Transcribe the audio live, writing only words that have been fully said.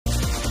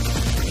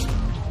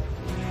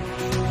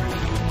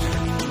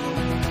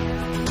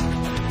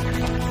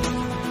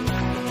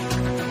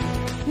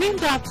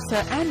Named after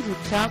Sir Andrew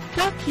Turk,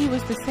 Clarke Quay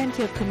was the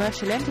centre of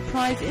commercial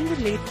enterprise in the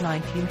late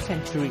 19th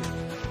century.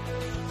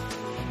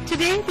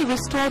 Today, the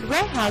restored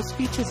warehouse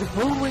features a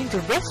whole range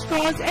of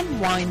restaurants and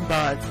wine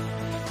bars.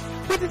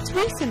 With its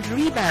recent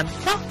revamp,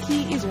 Clarke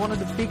Quay is one of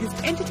the biggest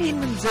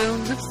entertainment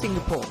zones of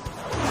Singapore.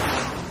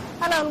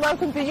 Hello and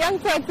welcome to Young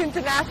Turks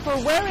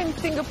International. We're in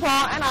Singapore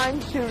and I'm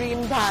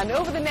Shireen Bhan.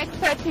 Over the next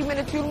 30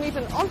 minutes, you'll meet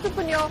an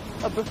entrepreneur,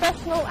 a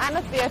professional and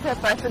a theatre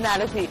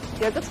personality.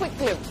 Here's a quick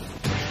glimpse.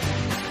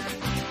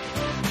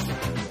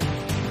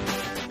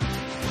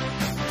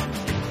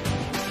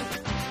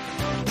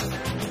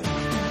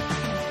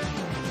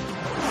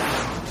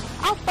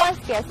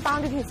 Guest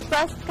founded his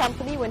first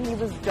company when he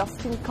was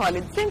just in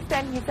college. Since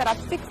then, he set up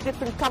 6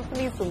 different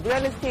companies, from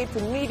real estate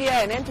to media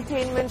and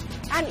entertainment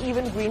and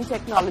even green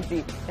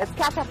technology. Let's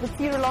catch up with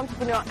serial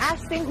entrepreneur Ash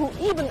Singh, who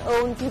even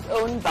owns his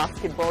own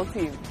basketball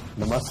team.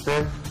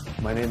 Namaste,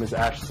 my name is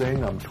Ash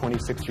Singh. I'm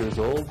 26 years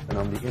old and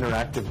I'm the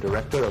interactive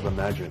director of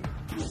Imagine.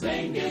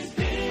 Sing is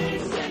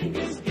king, sing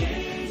is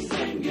king,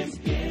 sing is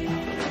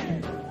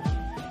king.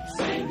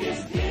 Sing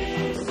is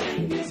king,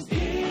 sing is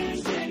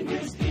king, sing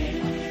is king.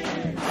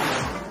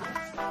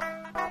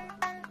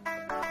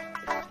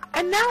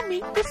 And now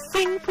meet the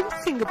Singh from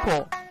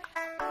Singapore.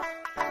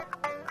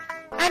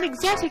 An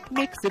exotic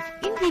mix of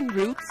Indian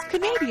roots,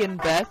 Canadian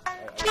birth,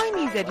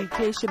 Chinese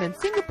education and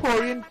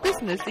Singaporean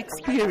business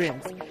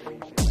experience.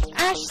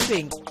 Ash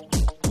Singh,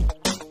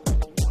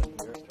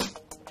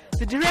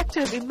 the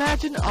director of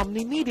Imagine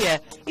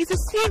Omnimedia, is a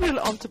serial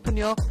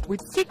entrepreneur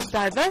with 6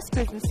 diverse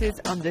businesses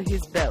under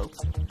his belt.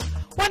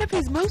 One of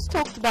his most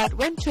talked about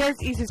ventures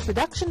is his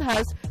production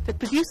house that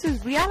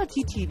produces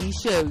reality TV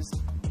shows.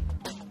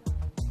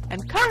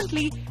 And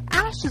currently,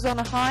 Ash is on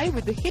a high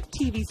with the hit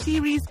TV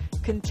series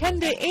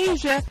Contender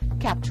Asia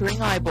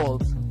capturing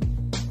eyeballs.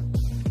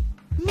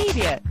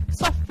 Media,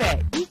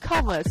 software,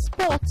 e-commerce,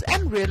 sports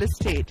and real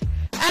estate.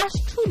 Ash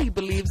truly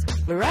believes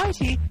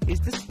variety is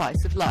the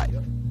spice of life.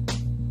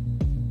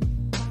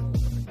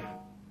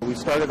 We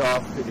started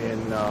off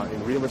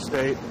in real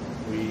estate.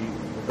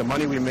 The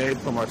money we made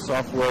from our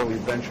software, we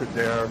ventured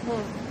there.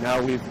 Now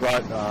we've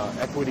got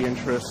equity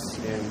interests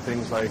in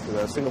things like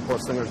the Singapore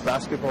Slingers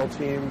basketball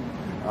team,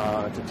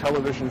 to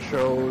television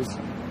shows,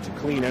 to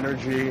clean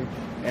energy,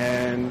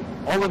 and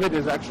all of it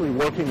is actually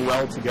working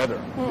well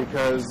together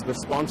because the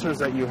sponsors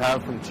that you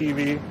have from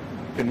TV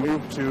can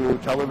move to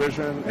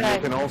television, and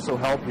it can also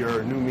help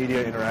your new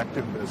media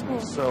interactive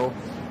business. So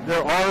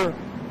there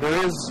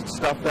is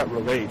stuff that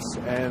relates,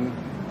 and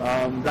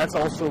that's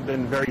also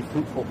been very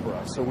fruitful for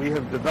us. So we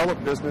have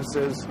developed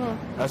businesses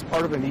as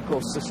part of an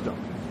ecosystem,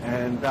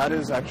 and that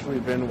has actually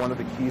been one of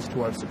the keys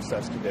to our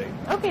success today.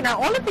 Okay, now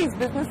all of these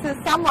businesses,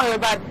 some are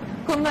about,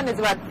 Kundan is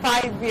about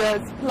 5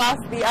 years plus,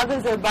 the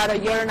others are about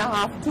 1.5 years,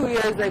 2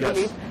 years, I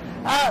believe.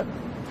 How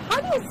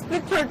do you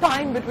split your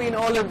time between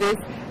all of this?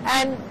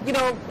 And,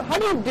 how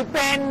do you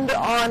depend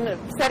on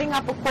setting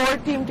up a core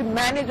team to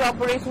manage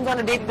operations on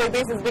a day-to-day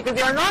basis? Because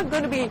you're not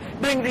going to be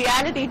doing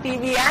reality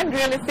TV and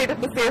real estate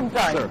at the same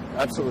time. Sure,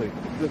 absolutely.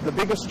 The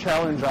biggest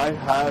challenge I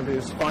have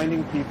is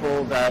finding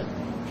people that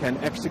can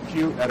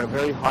execute at a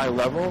very high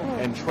level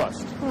and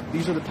trust.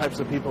 These are the types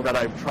of people that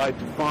I've tried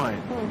to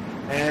find.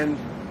 And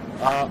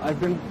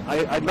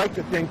I'd like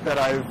to think that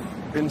I've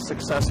been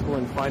successful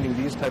in finding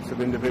these types of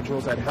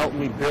individuals that help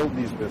me build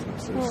these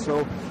businesses.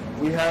 So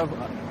we have,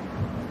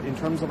 in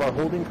terms of our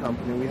holding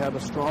company, we have a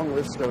strong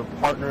list of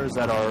partners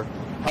that are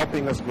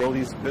helping us grow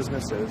these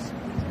businesses.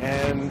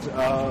 And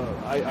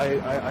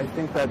I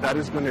think that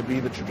is going to be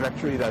the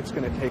trajectory that's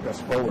going to take us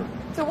forward.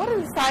 So what are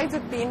the size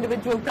of the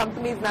individual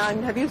companies now?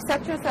 And have you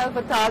set yourself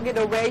a target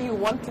of where you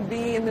want to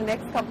be in the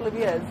next couple of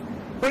years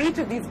for each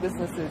of these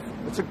businesses?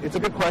 It's a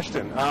good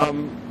question.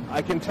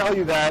 I can tell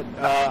you that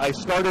I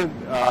started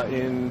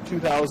in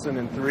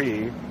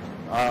 2003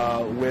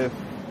 with,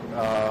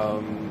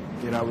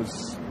 I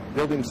was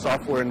building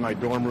software in my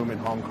dorm room in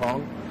Hong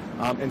Kong.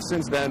 And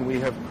since then, we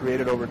have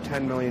created over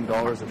 $10 million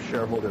of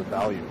shareholder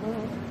value.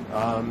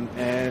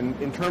 And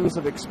in terms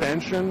of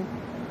expansion,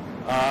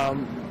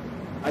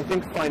 I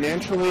think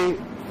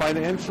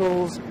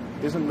financials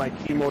isn't my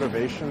key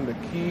motivation. The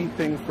key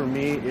thing for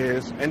me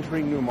is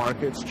entering new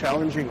markets,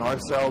 challenging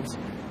ourselves,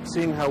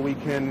 seeing how we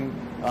can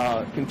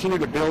continue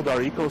to build our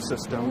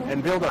ecosystem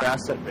and build our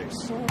asset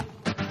base.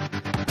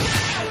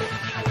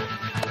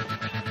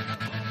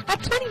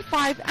 At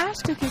 25, Ash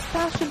took his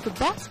passion for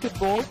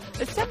basketball,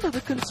 assembled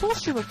a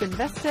consortium of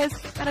investors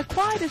and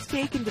acquired a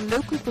stake in the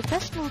local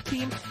professional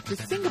team, the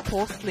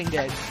Singapore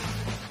Slingers.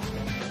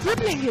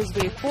 Dribbling his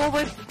way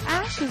forward,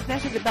 Ash has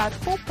netted about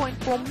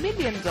 $4.4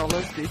 million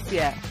this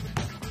year.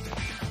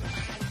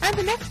 And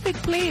the next big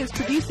play is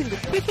producing the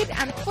cricket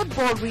and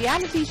football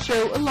reality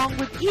show along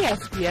with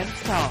ESPN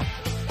star.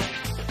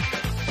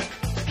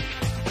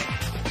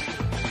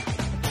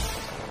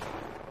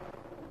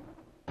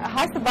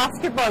 How's the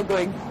basketball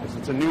going?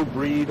 It's a new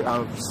breed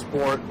of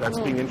sport that's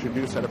being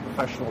introduced at a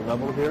professional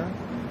level here.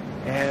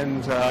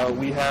 And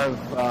we have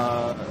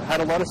had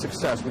a lot of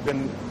success.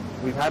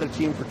 We've had a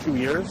team for 2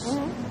 years.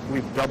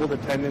 we've doubled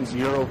attendance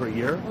year over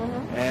year,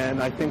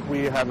 and I think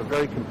we have a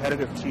very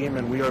competitive team,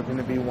 and we are going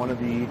to be one of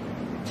the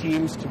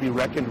teams to be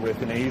reckoned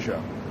with in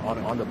Asia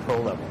on the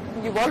pro level.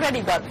 You've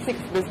already got 6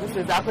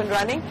 businesses up and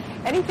running.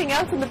 Anything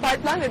else in the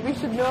pipeline that we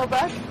should know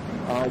about?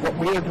 What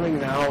we are doing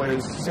now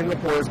is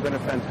Singapore has been a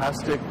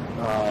fantastic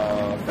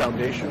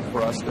foundation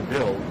for us to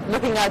build.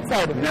 Looking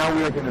outside of it. Now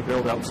we are going to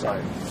build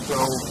outside. So,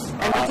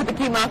 and which are the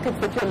key markets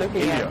that you're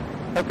looking India.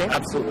 at? Okay.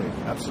 Absolutely,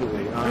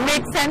 absolutely.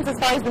 Makes sense as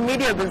far as the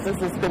media business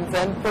is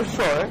concerned, for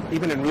sure.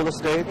 Even in real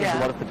estate, there's a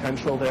lot of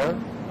potential there.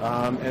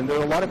 And there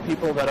are a lot of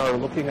people that are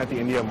looking at the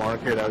India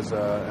market as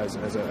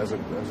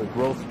a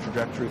growth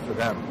trajectory for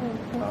them.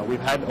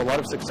 We've had a lot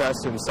of success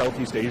in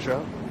Southeast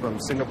Asia, from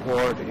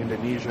Singapore to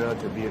Indonesia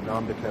to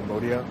Vietnam to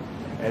Cambodia,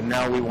 and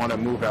now we want to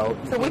move out.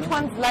 So which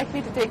one's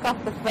likely to take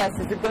off the first?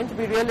 Is it going to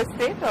be real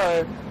estate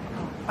or?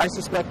 I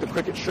suspect the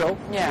cricket show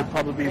would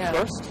probably be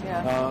first.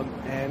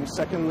 And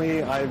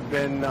secondly, I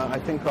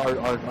think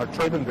our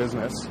turban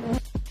business.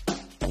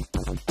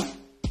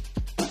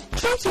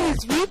 True to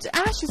his roots,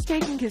 Ash is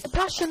taking his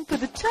passion for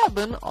the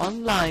turban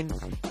online.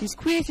 He's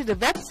created a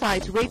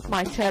website,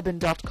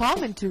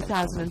 ratemyturban.com, in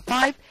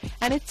 2005,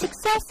 and its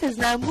success has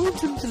now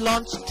moved him to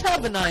launch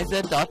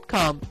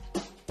turbanizer.com.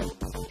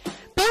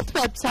 Both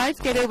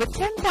websites get over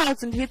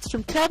 10,000 hits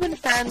from turban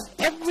fans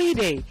every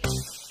day,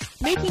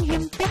 making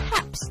him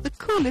perhaps the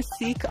coolest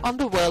Sikh on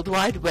the World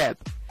Wide Web.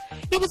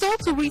 He was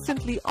also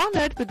recently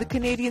honored with the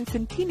Canadian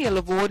Centennial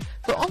Award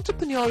for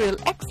Entrepreneurial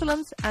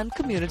Excellence and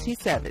Community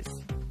Service.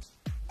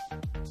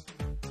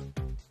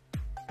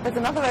 There's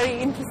another very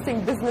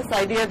interesting business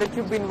idea that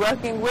you've been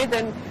working with,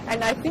 and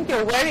I think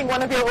you're wearing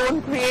one of your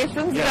own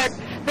creations,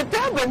 the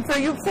turban. So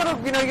you've sort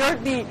of, you're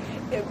the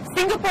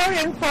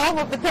Singaporean form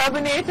of the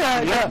turbanator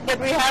that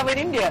we have in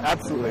India.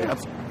 Absolutely.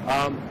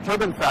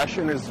 Turban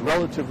fashion is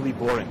relatively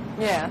boring.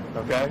 Yeah.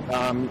 Okay?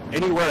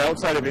 Anywhere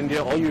outside of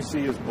India, all you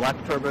see is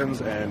black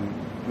turbans and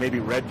maybe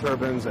red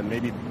turbans and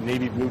maybe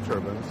navy blue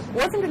turbans.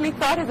 Wasn't really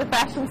thought as a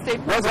fashion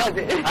statement, was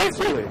it?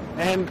 Absolutely.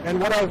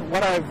 And what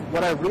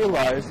I've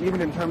realized,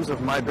 even in terms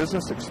of my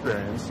business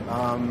experience,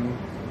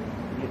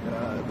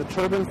 the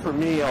turban for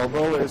me,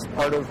 although it is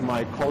part of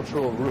my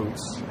cultural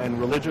roots and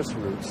religious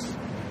roots,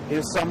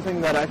 is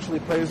something that actually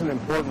plays an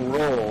important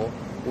role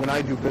when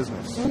I do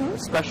business,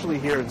 especially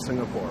here in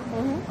Singapore.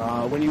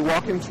 When you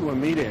walk into a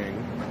meeting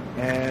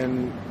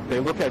and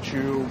they look at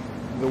you,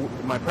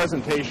 my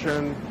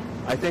presentation,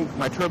 I think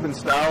my turban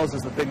styles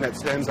is the thing that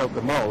stands out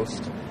the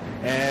most.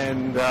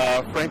 And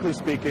frankly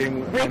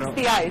speaking, breaks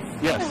the ice.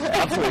 Yes,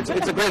 absolutely.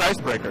 It's a great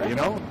icebreaker,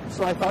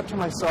 So I thought to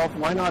myself,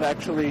 why not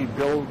actually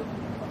build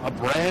a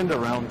brand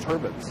around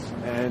turbans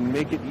and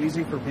make it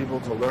easy for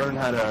people to learn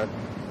how to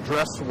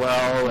dress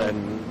well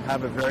and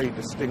have a very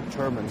distinct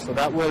turban. So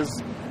that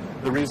was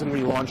the reason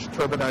we launched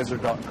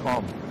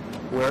turbanizer.com,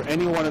 where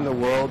anyone in the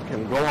world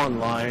can go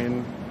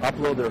online,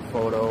 upload their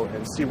photo,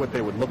 and see what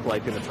they would look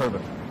like in a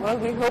turban. Well,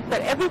 we hope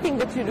that everything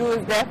that you do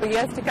is there for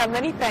years to come.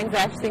 Many thanks,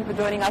 Ash Singh, for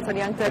joining us on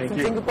Young Turks in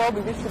Singapore.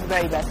 We wish you the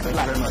very best of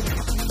luck. Thank you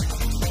very much.